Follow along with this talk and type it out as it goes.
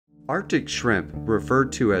Arctic shrimp,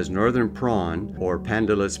 referred to as northern prawn or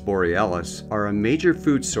Pandalus borealis, are a major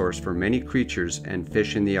food source for many creatures and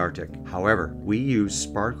fish in the Arctic. However, we use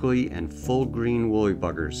sparkly and full green woolly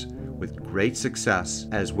buggers with great success,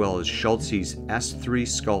 as well as Schultz's S3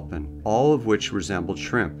 sculpin, all of which resembled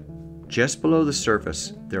shrimp. Just below the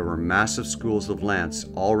surface, there were massive schools of lance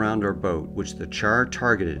all around our boat, which the char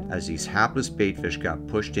targeted as these hapless baitfish got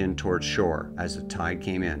pushed in towards shore as the tide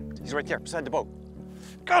came in. He's right there, beside the boat.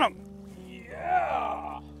 Got him!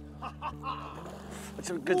 Yeah! That's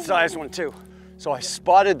a good sized one too. So I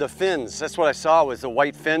spotted the fins. That's what I saw, was the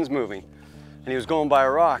white fins moving. And he was going by a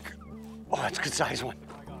rock. Oh, that's a good sized one.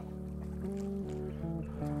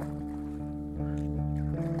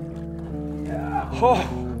 Yeah.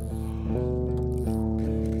 Oh!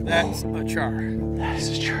 That's a char. That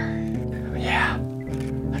is a char. Yeah,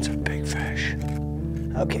 that's a big fish.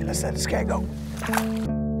 Okay, let's let this guy go.